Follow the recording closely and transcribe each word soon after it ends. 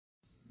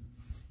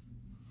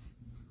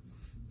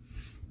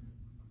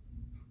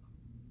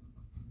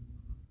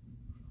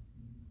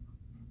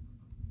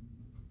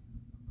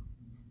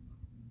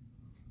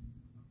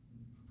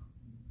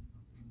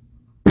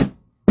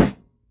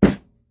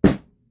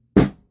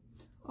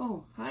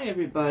Hi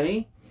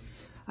everybody.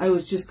 I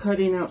was just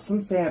cutting out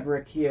some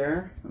fabric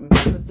here. I'm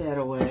going to put that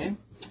away.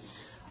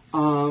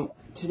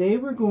 Today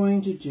we're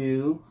going to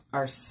do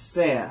our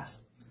SAS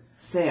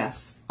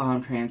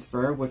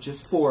transfer, which is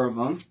 4 of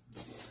them.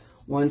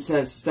 One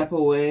says step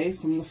away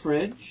from the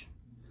fridge.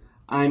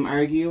 I'm not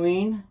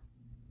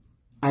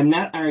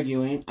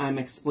arguing, I'm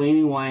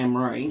explaining why I'm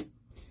right.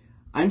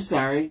 I'm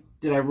sorry,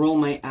 did I roll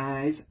my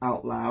eyes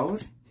out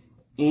loud?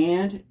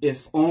 And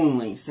if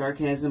only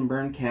sarcasm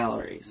burned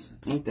calories.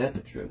 Ain't that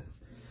the truth?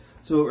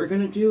 So what we're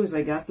going to do is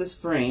I got this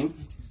frame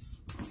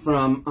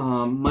from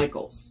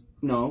Michael's.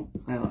 No,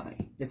 I lie.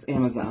 It's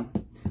Amazon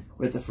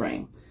with the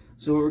frame.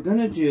 So what we're going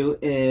to do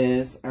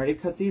is, I already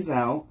cut these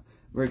out.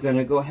 We're going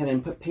to go ahead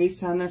and put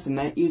paste on this. I'm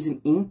not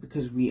using ink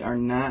because we are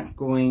not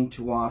going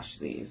to wash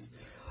these.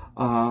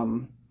 So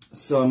I'm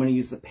going to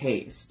use the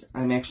paste.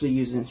 I'm actually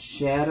using what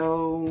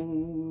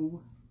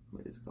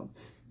is it called?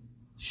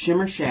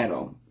 Shimmer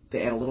Shadow to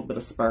add a little bit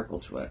of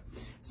sparkle to it.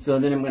 So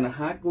then I'm going to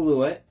hot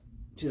glue it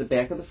to the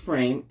back of the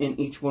frame, and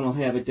each one will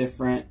have a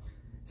different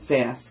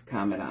SAS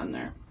comment on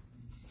there.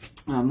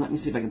 Let me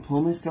see if I can pull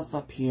myself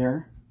up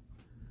here.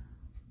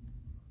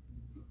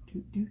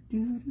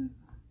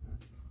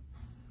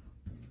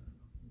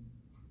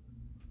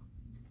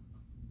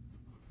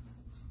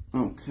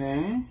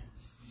 Okay.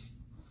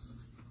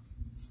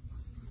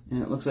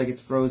 And it looks like it's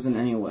frozen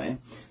anyway.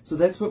 So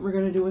that's what we're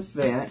going to do with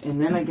that.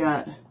 And then I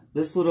got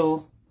this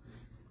little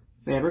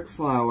fabric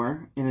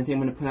flower, and I think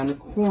I'm going to put on the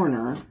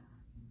corner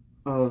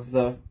of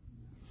the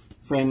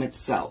frame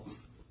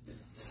itself.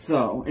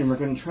 So, and we're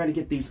going to try to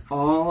get these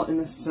all in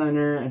the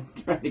center and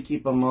try to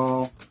keep them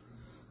all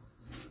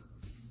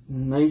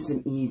nice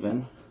and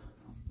even.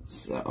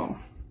 So,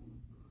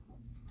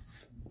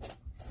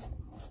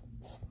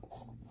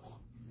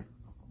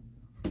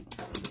 I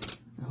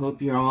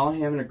hope you're all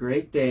having a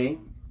great day.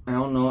 I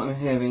don't know, I'm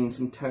having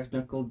some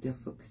technical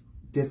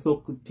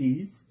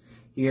difficulties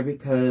here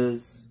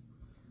because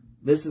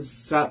this is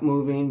stopped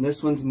moving,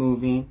 this one's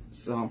moving,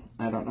 so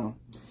I don't know.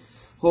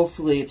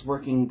 Hopefully it's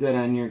working good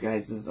on your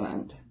guys'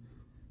 end.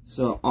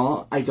 So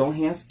I don't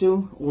have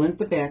to lint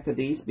the back of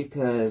these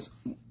because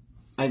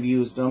I've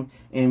used them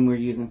and we're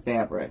using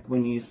fabric.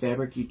 When you use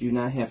fabric, you do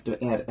not have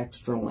to add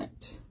extra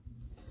lint.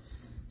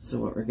 So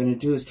what we're going to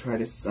do is try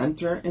to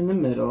center in the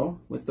middle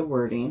with the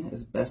wording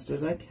as best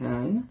as I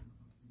can.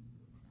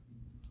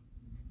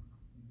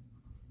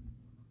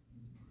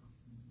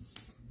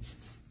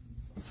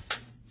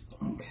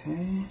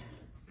 Okay,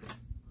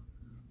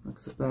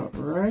 looks about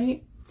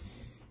right.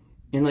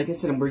 And like I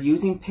said, we're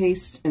using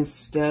paste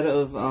instead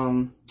of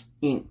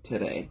ink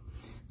today.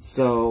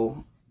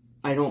 So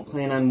I don't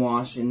plan on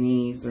washing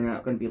these. They're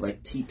not going to be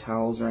like tea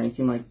towels or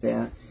anything like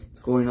that.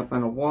 It's going up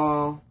on a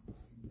wall,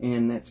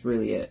 and that's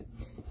really it.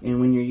 And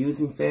when you're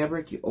using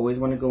fabric, you always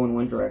want to go in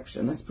one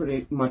direction. That's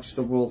pretty much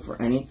the rule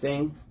for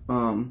anything,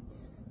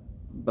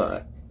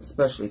 but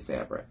especially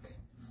fabric.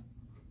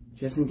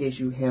 Just in case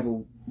you have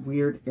a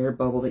weird air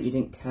bubble that you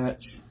didn't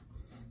catch,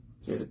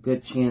 there's a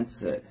good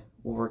chance it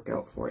will work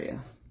out for you.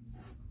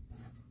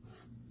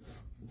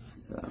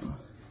 So,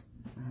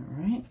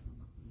 alright.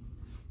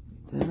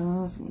 Get that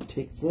off. I'm going to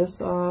take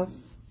this off.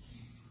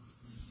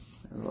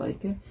 I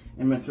like it.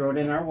 I'm going to throw it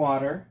in our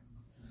water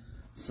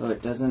so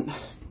it doesn't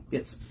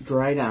get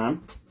dried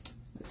on.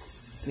 Let's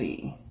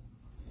see.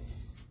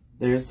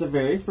 There's the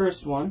very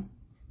first one.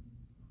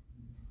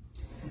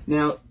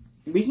 Now,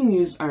 we can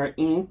use our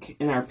ink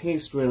and our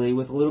paste really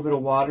with a little bit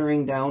of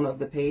watering down of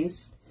the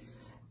paste.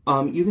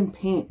 You can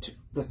paint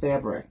the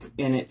fabric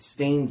and it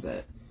stains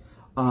it.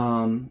 You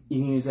can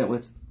use that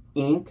with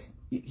ink.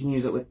 You can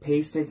use it with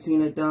paste. I've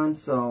seen it done.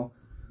 So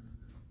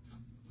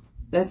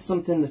that's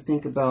something to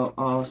think about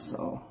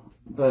also.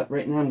 But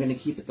right now I'm going to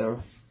keep it the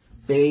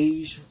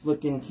beige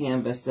looking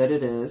canvas that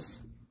it is.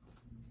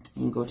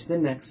 And go to the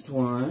next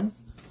one.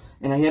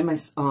 And I have my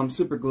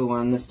super glue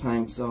on this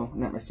time. So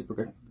not my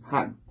super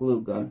hot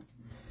glue gun.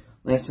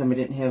 Last time I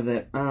didn't have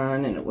that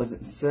on and it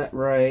wasn't set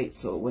right,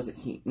 so it wasn't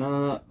heating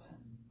up.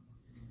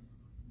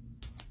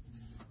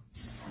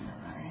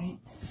 Alright.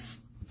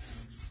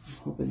 I'm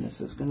hoping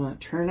this is going to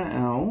turn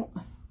out.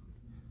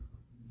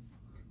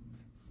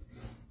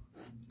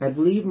 I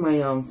believe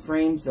my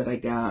frames that I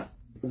got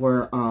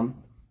were,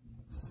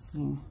 is this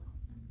thing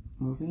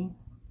moving?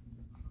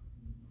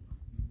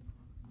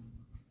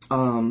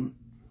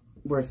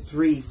 Were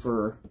 3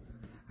 for,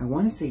 I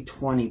want to say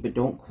 20, but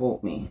don't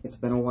quote me. It's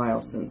been a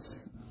while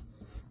since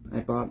I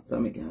bought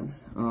them again.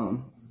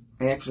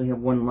 I actually have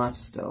one left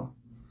still.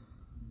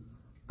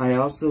 I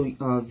also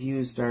have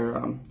used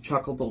our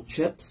chocolate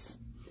chips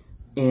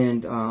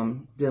and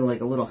did like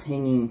a little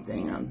hanging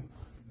thing on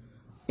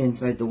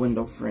inside the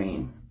window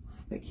frame.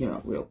 That came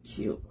out real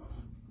cute.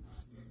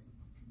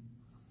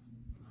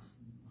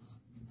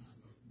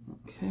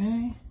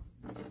 Okay.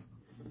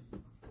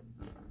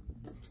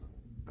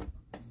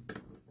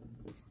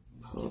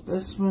 Pull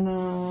this one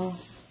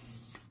off.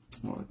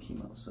 Oh, it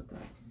came out so good.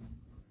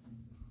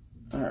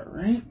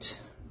 Alright.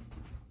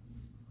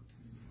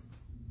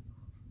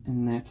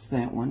 And that's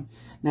that one.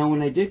 Now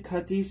when I did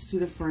cut these to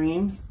the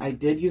frames, I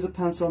did use a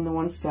pencil on the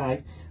one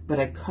side, but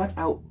I cut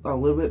out a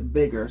little bit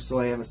bigger so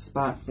I have a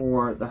spot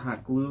for the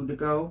hot glue to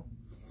go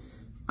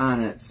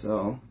on it.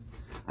 So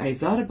I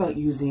thought about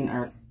using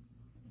our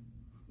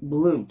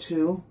blue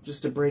too,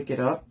 just to break it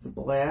up, the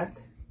black.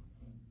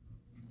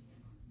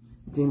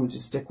 I think we'll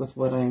just stick with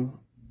what I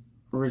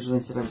originally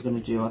said I was going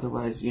to do,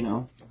 otherwise, you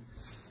know,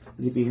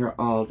 you'd be here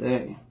all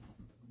day.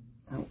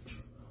 Ouch.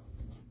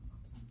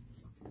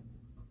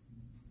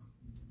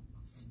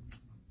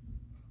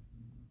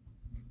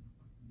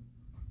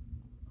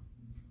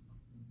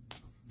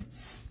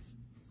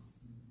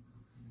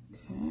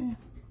 Okay.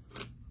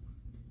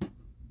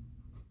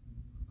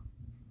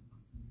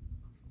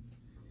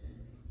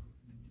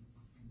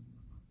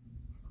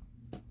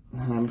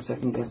 Now I'm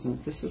second guessing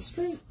if this is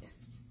straight.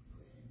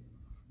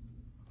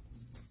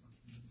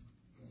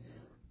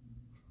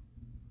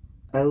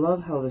 I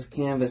love how this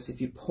canvas, if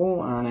you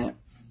pull on it,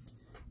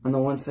 on the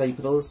one side you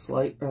put a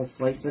little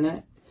slice in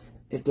it,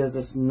 it does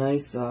this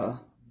nice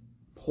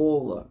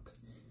pull look.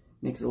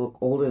 Makes it look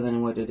older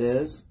than what it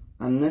is.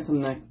 On this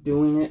I'm not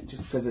doing it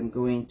just because I'm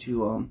going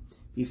to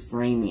be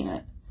framing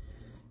it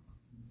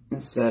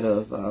instead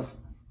of,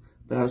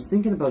 but I was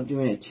thinking about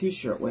doing a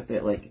t-shirt with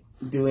it, like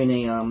doing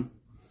a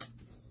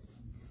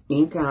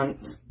ink on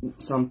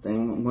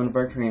something, one of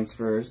our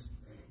transfers,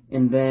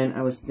 and then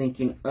I was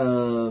thinking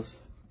of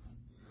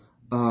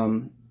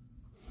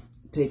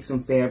take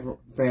some fabric,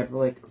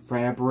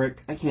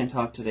 I can't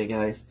talk today,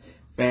 guys,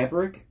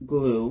 fabric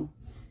glue,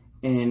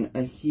 and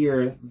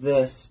adhere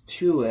this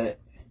to it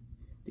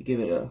to give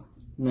it a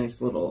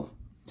nice little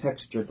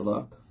textured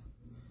look.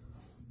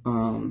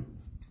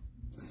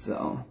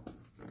 So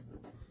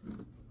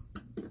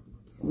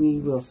we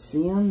will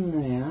see on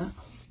that.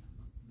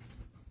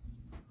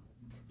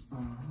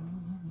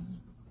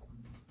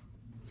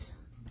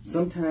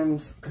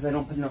 Sometimes, because I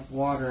don't put enough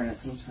water in it,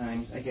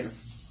 sometimes I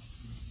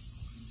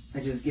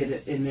just get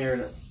it in there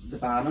at the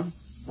bottom,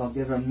 so I'll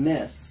give it a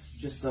miss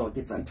just so it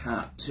gets on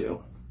top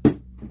too.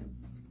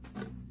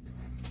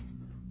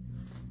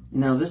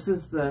 Now this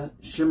is the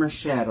shimmer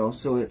shadow,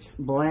 so it's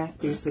black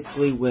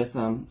basically with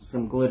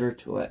some glitter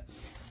to it.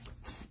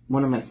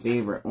 One of my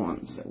favorite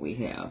ones that we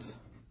have.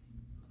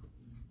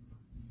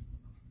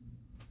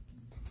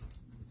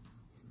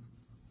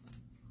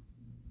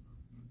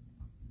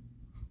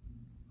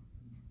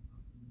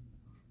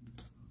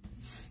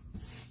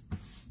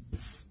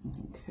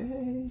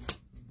 Okay.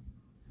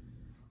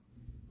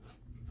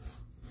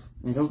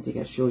 I don't think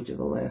I showed you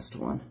the last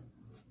one.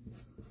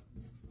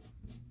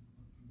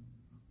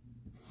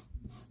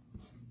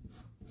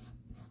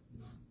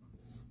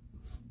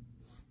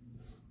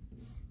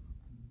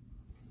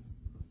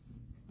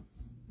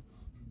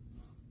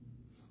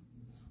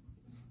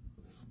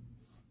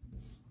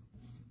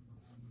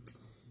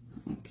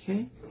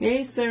 Okay.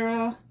 Hey,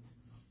 Sarah.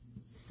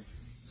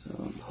 So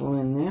I'm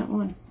pulling that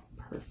one.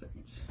 Perfect.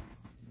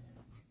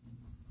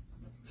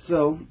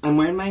 So I'm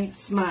wearing my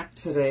smock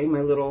today,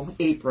 my little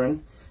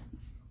apron,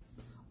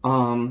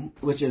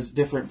 which is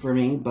different for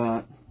me,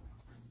 but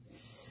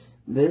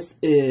this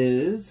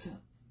is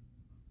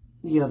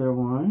the other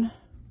one.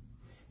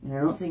 And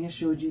I don't think I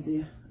showed you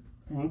the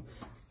thing.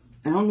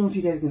 I don't know if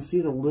you guys can see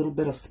the little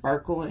bit of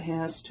sparkle it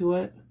has to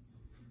it.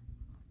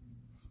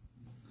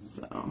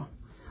 So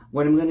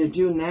what I'm going to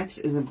do next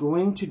is I'm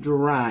going to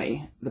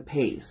dry the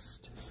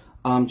paste,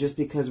 just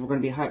because we're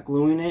going to be hot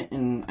gluing it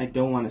and I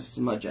don't want to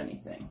smudge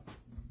anything.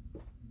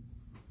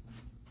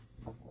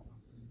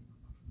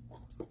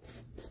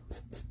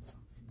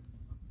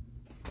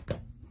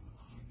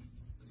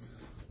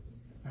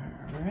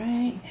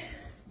 Alright.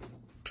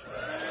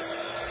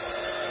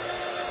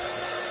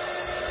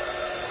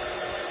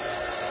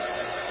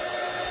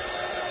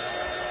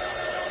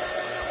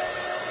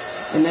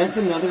 And that's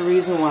another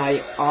reason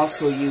why I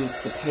also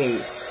use the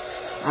paste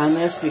on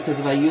this, because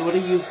if I would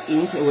have used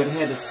ink, it would have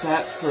had to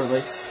set for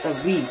like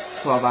at least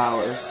 12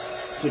 hours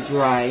to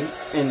dry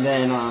and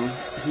then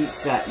heat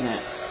setting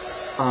it.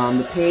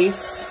 The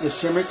paste, the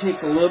shimmer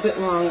takes a little bit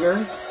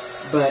longer,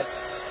 but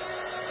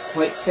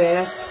quite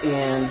fast,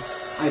 and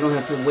I don't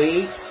have to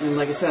wait. And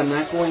like I said, I'm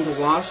not going to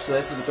wash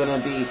this. It's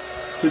going to be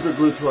super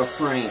glued to a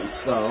frame,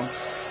 so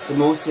the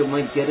most it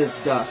might get is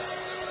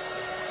dust.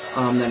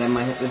 Then I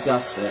might have to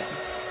dust it.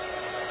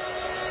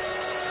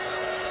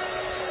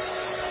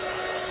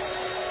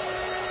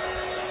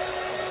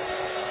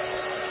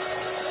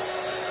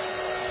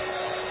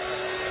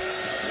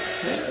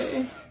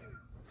 Okay.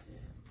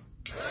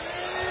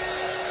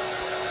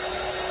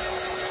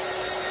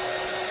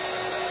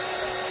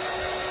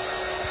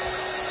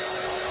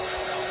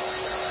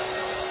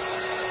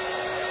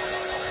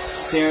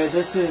 Sarah,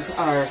 this is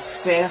our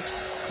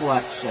SAS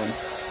collection.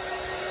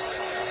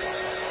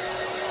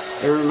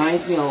 It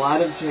reminds me a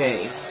lot of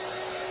Jay.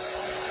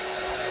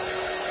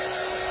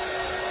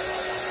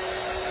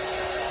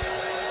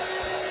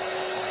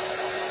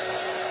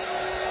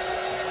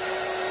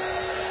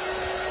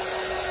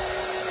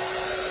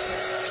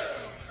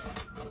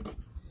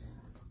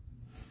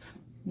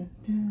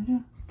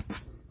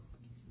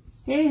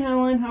 Hey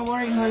Helen, how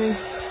are you, honey?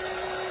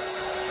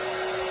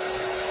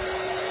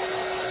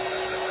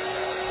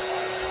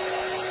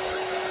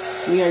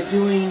 We are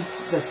doing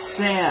the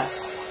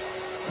Sass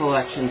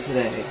collection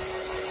today.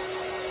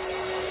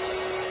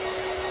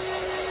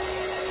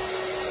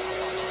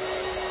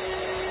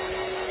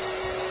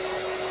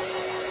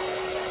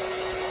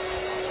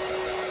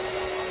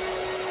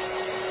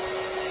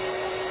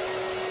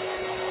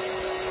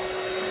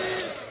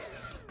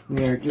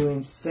 We are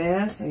doing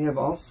Sass. I have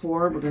all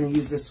four. We're going to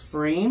use this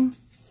frame,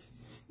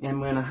 and I'm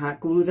going to hot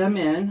glue them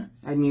in.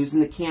 I'm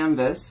using the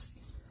canvas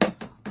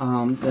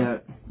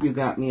that you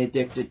got me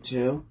addicted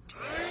to.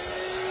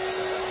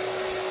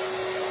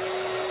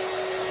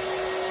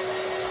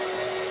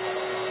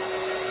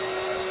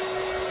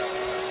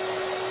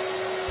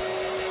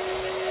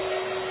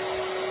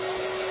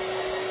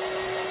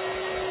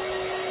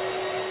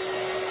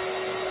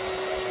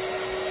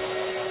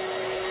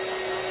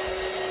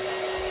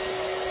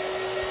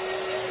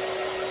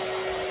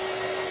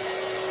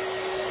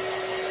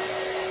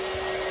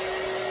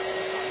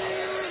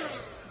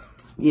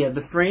 Yeah,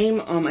 the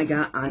frame I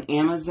got on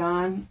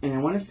Amazon, and I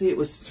want to say it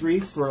was 3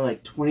 for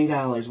like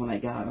 $20 when I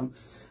got them,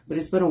 but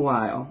it's been a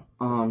while,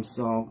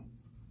 so,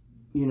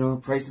 you know,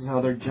 the prices how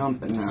they're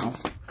jumping now.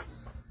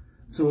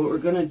 So what we're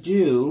going to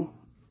do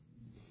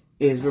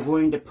is we're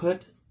going to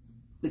put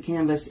the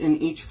canvas in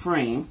each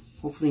frame,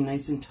 hopefully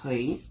nice and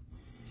tight,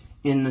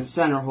 in the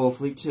center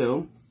hopefully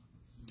too,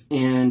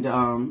 and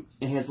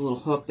it has a little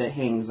hook that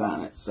hangs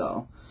on it,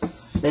 so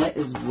that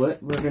is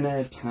what we're going to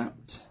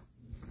attempt.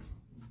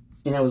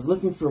 And I was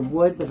looking for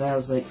wood, but I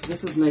was like,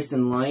 this is nice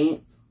and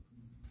light.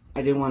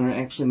 I didn't want to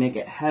actually make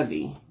it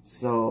heavy.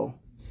 So,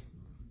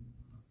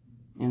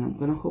 and I'm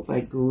going to hope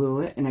I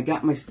glue it. And I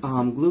got my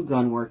glue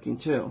gun working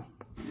too.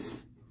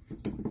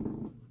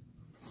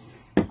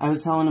 I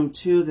was telling them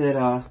too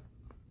that,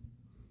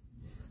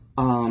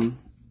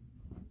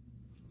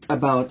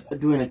 about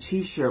doing a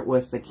t-shirt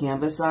with the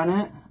canvas on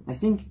it. I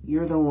think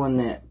you're the one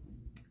that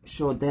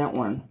showed that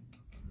one.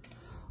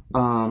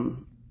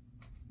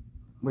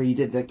 Where you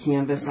did the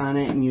canvas on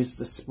it and used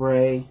the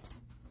spray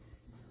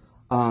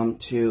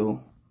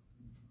to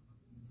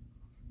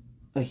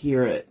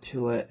adhere it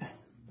to it.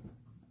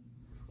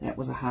 That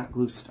was a hot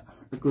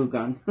glue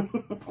gun.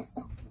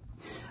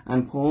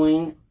 I'm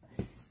pulling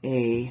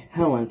a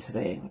Helen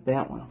today with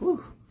that one.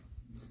 Whew.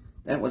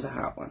 That was a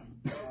hot one.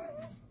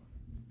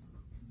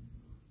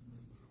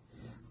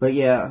 But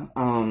yeah,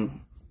 I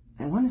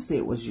want to say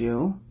it was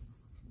you.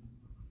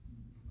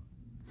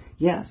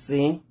 Yeah,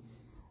 see?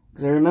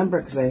 Because I remember,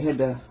 because I had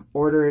to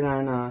order it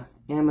on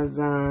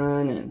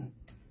Amazon,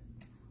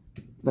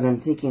 but I'm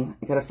thinking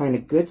I gotta find a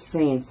good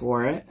saying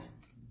for it,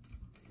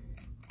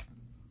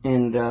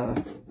 and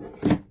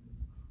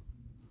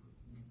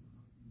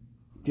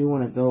do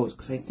one of those,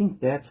 because I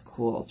think that's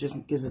cool. It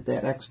just gives it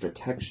that extra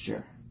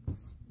texture.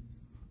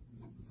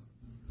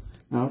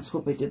 Now let's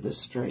hope I did this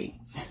straight.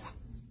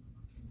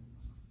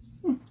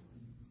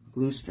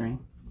 Glue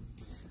string.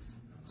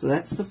 So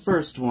that's the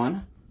first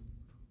one.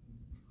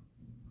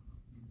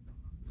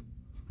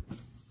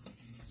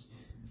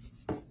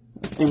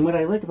 And what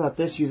I like about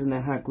this, using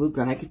that hot glue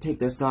gun, I could take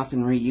this off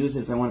and reuse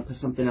it if I want to put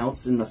something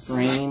else in the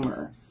frame,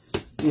 or,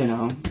 you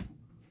know.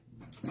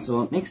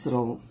 So it makes it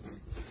a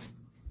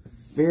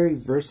very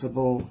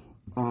versatile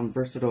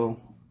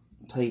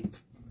type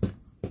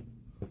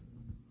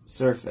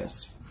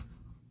surface.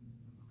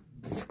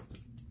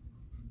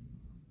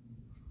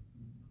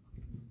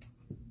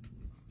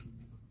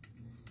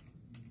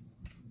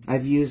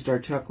 I've used our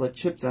chocolate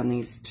chips on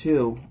these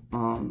too,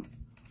 and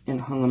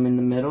hung them in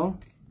the middle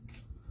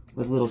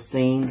with little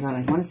sayings on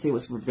it. I want to say it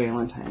was for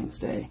Valentine's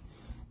Day,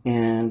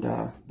 and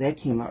that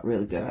came out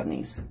really good on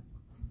these.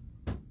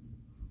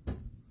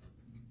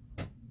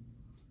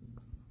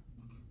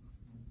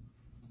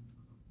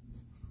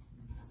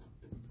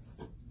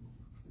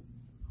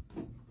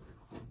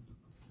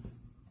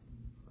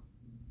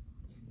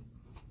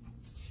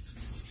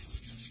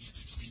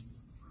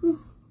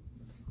 Whew.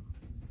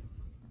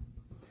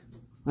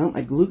 Well,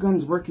 my glue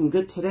gun's working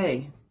good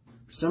today.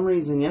 For some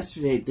reason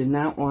yesterday it did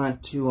not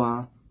want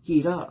to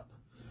heat up.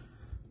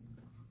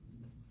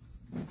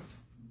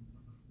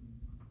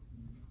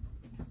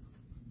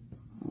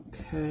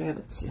 Okay,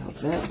 let's see how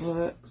that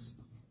looks.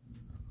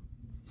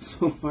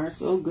 So far,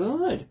 so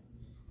good.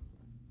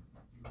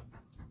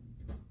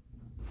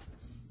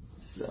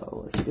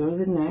 So let's go to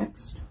the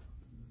next.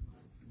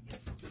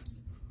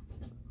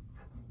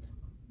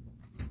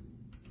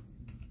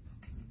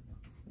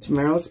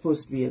 Tomorrow's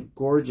supposed to be a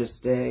gorgeous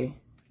day.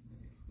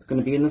 It's going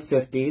to be in the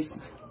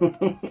 50s.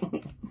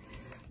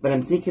 But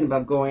I'm thinking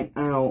about going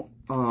out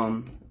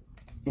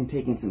and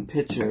taking some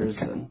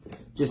pictures and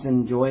just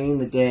enjoying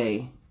the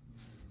day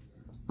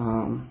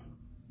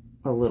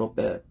a little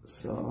bit.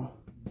 So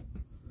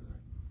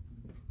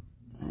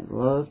I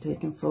love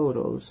taking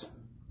photos.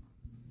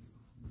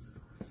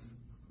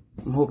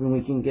 I'm hoping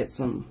we can get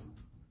some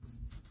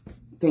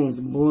things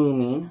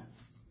blooming.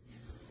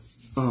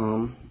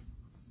 So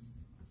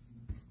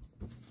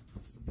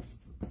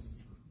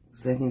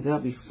I think that'll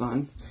be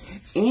fun.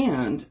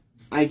 And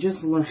I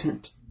just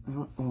learned,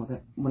 oh,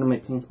 that one of my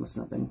paints must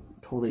not have been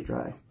totally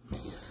dry.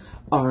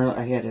 Or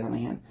I had it on my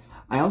hand.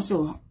 I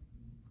also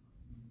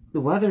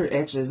the weather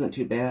actually isn't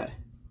too bad.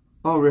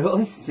 Oh,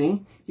 really?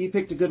 See? You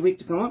picked a good week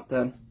to come up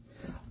then.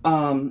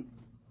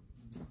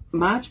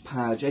 Mod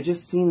Podge, I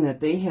just seen that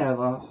they have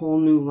a whole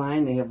new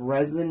line. They have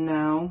resin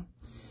now.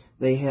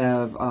 They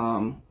have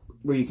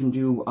where you can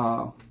do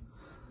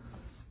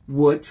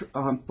wood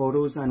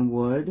photos on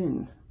wood,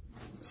 and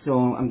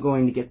so I'm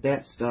going to get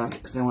that stuff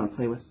because I want to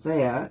play with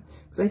that.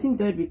 Because I think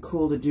that'd be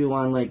cool to do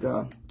on like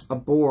a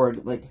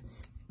board, like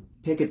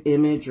pick an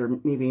image or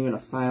maybe even a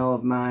file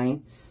of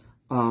mine,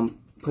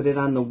 put it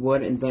on the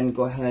wood, and then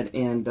go ahead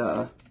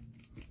and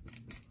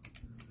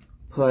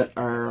put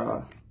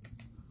our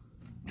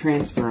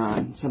transfer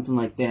on, something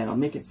like that. I'll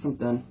make it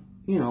something,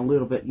 you know, a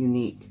little bit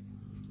unique.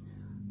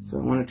 So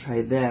I want to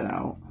try that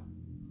out.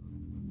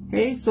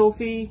 Hey,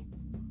 Sophie.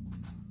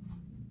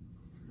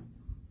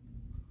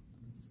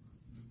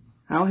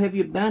 How have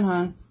you been,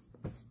 hon?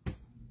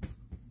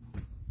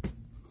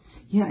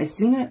 Yeah, I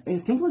seen it. I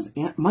think it was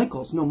Aunt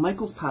Michael's. No,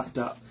 Michael's popped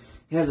up.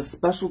 It has a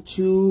special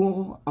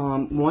tool.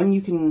 One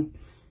you can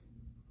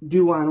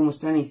do on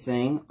almost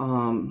anything.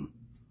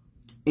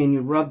 And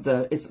you rub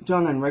it's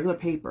done on regular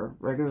paper,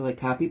 regular like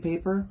copy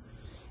paper.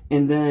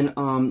 And then,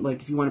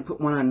 like if you want to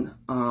put one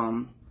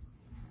on,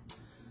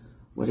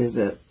 what is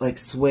it? Like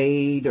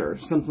suede or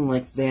something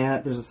like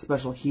that. There's a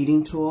special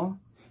heating tool.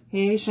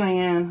 Hey,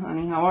 Cheyenne,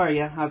 honey, how are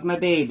you? How's my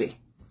baby?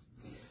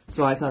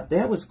 So I thought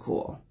that was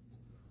cool.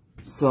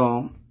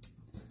 So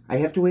I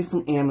have to wait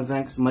from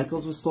Amazon because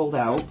Michael's was sold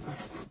out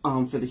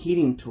for the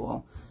heating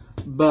tool.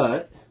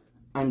 But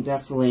I'm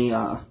definitely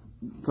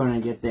going to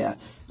get that.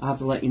 I'll have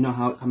to let you know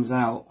how it comes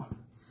out.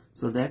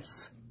 So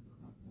that's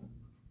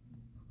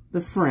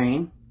the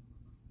frame.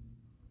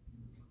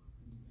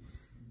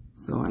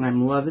 So, and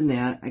I'm loving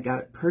that. I got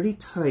it pretty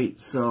tight,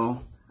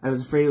 so I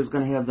was afraid it was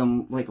going to have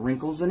them like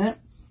wrinkles in it.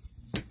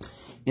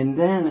 And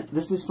then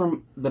this is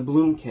from the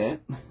Bloom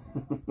kit.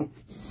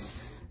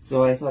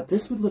 So I thought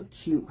this would look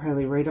cute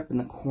probably right up in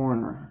the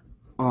corner,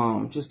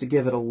 just to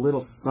give it a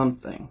little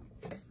something.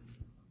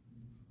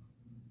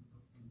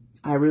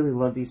 I really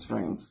love these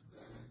frames.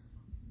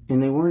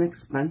 And they weren't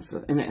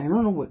expensive. And I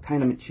don't know what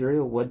kind of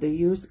material wood they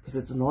use because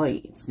it's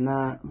light. It's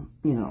not,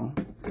 you know.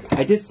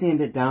 I did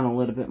sand it down a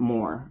little bit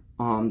more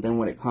than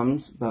what it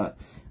comes, but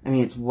I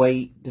mean it's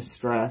white,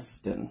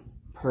 distressed, and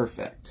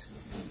perfect.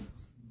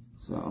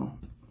 So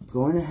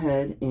going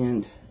ahead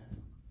and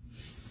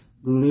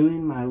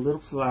gluing my little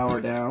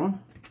flower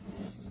down,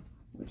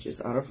 which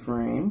is out of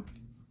frame.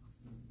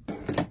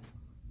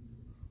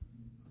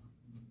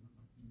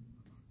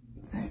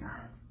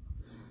 There.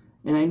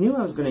 And I knew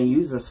I was going to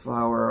use this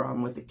flower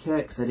with the kit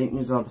because I didn't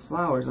use all the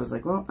flowers. I was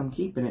like, well, I'm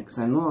keeping it because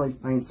I know I'll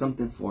find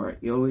something for it.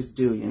 You always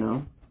do, you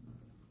know.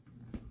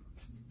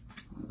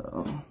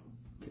 So,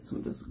 get some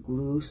of this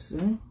glue,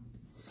 see?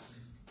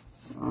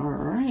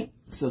 Alright,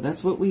 so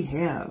that's what we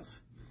have.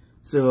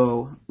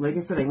 So, like I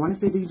said, I want to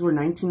say these were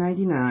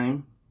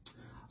 $19.99.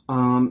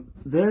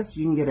 This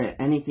you can get at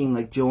anything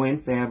like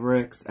Joann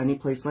Fabrics, any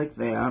place like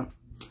that.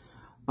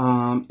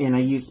 And I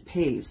used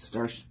paste,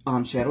 our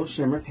Shadow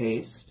Shimmer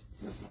paste.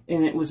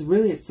 And it was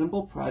really a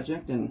simple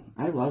project, and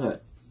I love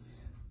it.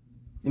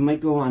 It might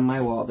go on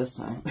my wall this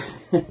time.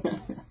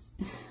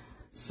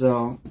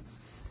 So,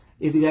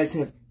 if you guys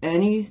have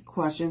any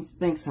questions,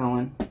 thanks,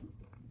 Helen.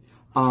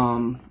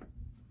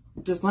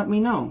 Just let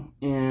me know.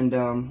 And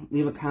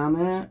leave a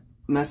comment,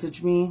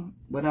 message me,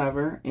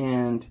 whatever,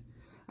 and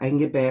I can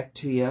get back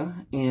to you.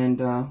 And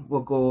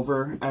we'll go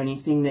over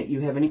anything that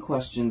you have any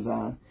questions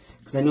on.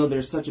 Because I know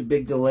there's such a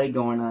big delay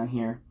going on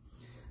here.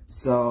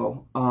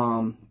 So,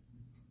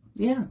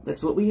 yeah,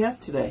 that's what we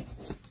have today.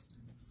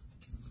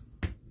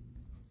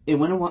 It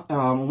went a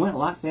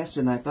lot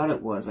faster than I thought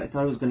it was. I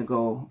thought it was going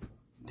to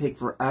take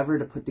forever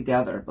to put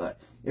together, but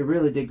it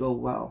really did go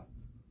well.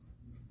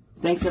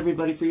 Thanks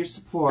everybody for your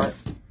support.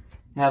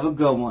 Have a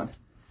good one.